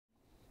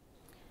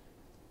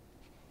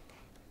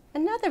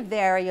Another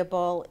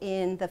variable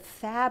in the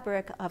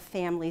fabric of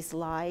families'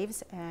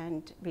 lives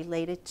and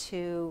related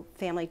to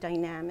family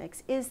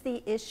dynamics is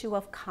the issue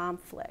of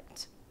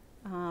conflict.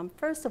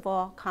 First of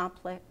all,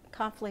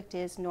 conflict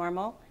is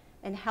normal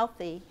and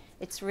healthy.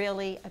 It's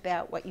really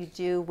about what you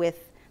do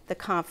with the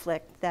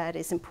conflict that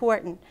is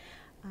important.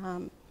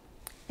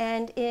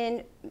 And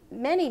in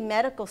many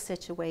medical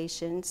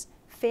situations,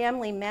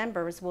 family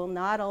members will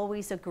not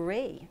always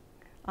agree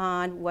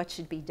on what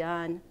should be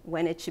done,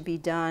 when it should be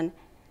done,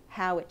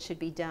 how it should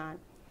be done.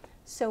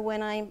 So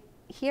when I'm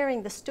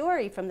hearing the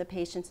story from the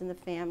patients and the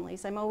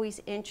families, I'm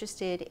always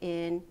interested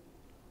in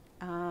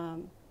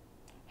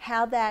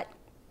how that,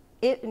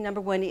 number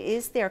one,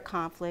 is there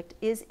conflict?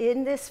 Is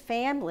in this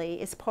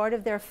family, is part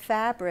of their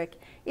fabric,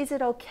 is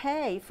it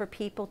okay for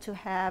people to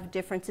have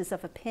differences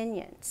of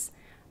opinions?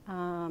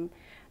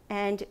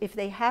 And if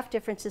they have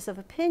differences of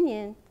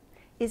opinion,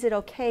 is it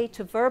okay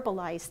to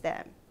verbalize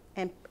them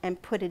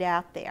and put it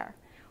out there?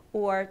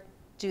 Or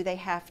do they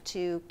have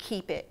to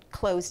keep it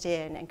closed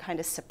in and kind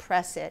of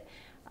suppress it?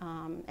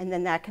 And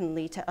then that can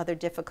lead to other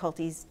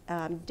difficulties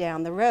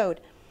down the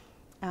road.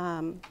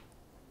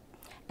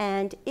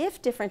 And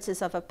if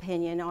differences of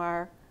opinion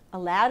are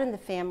allowed in the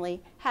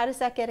family, how does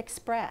that get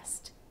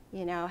expressed?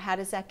 You know, how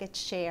does that get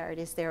shared?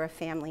 Is there a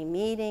family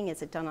meeting?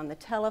 Is it done on the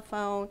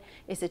telephone?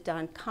 Is it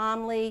done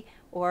calmly?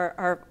 Or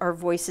are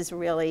voices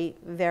really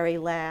very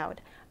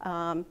loud?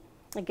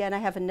 Again, I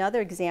have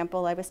another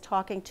example. I was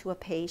talking to a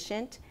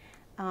patient,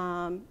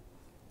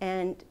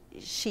 and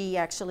she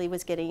actually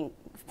was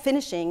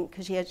finishing,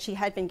 because she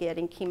had been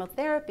getting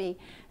chemotherapy,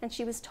 and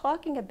she was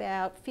talking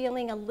about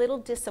feeling a little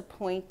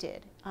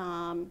disappointed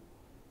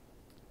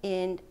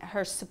in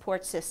her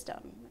support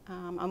system.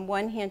 On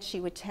one hand, she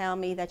would tell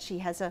me that she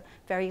has a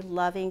very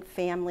loving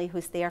family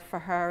who's there for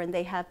her, and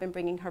they have been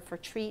bringing her for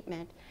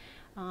treatment.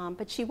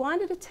 But she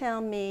wanted to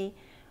tell me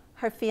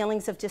her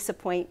feelings of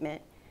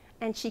disappointment.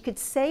 And she could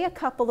say a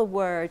couple of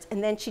words,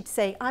 and then she'd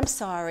say, "I'm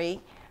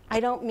sorry, I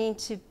don't mean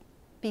to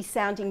be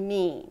sounding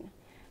mean."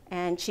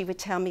 And she would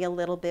tell me a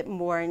little bit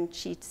more, and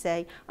she'd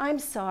say, "I'm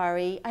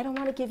sorry, I don't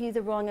want to give you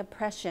the wrong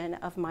impression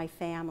of my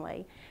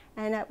family."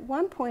 And at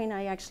one point,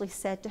 I actually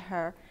said to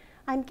her,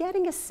 "I'm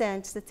getting a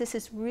sense that this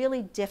is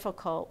really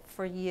difficult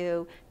for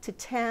you to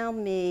tell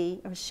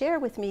me or share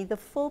with me the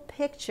full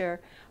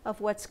picture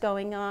of what's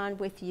going on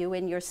with you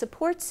and your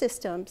support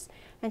systems."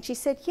 And she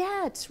said,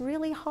 "Yeah, it's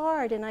really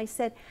hard." And I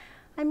said,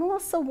 "I'm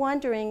also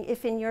wondering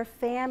if in your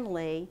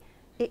family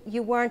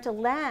you weren't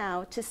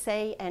allowed to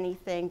say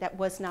anything that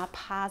was not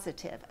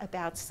positive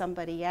about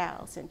somebody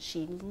else." And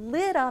she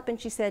lit up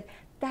and she said,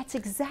 "That's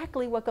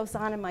exactly what goes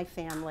on in my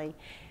family.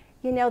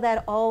 You know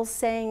that old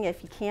saying,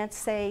 if you can't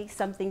say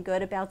something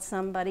good about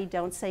somebody,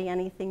 don't say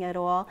anything at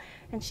all?"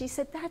 And she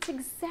said, "That's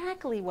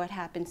exactly what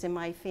happens in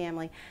my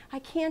family. I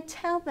can't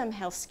tell them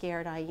how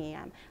scared I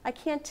am. I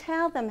can't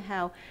tell them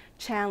how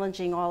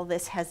challenging all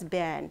this has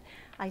been."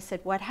 I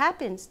said, "What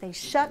happens? They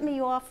shut me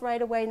off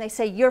right away and they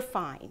say, 'You're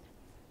fine.'"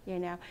 You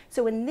know?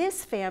 So in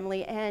this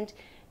family, and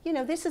you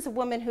know, this is a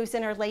woman who's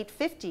in her late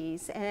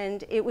 50s,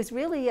 and it was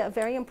really a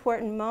very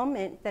important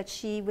moment that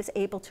she was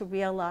able to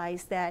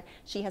realize that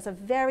she has a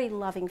very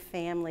loving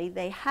family.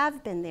 They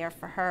have been there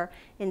for her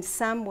in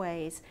some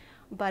ways,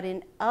 but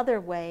in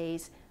other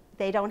ways,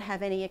 they don't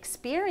have any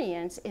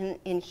experience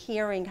in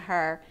hearing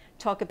her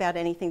talk about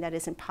anything that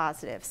isn't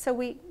positive. So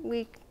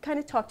we kind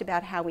of talked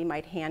about how we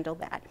might handle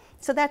that.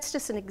 So that's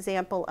just an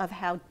example of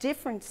how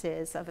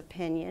differences of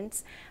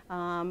opinions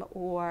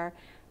or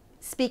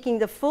speaking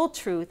the full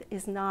truth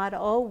is not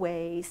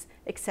always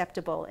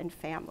acceptable in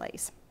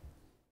families.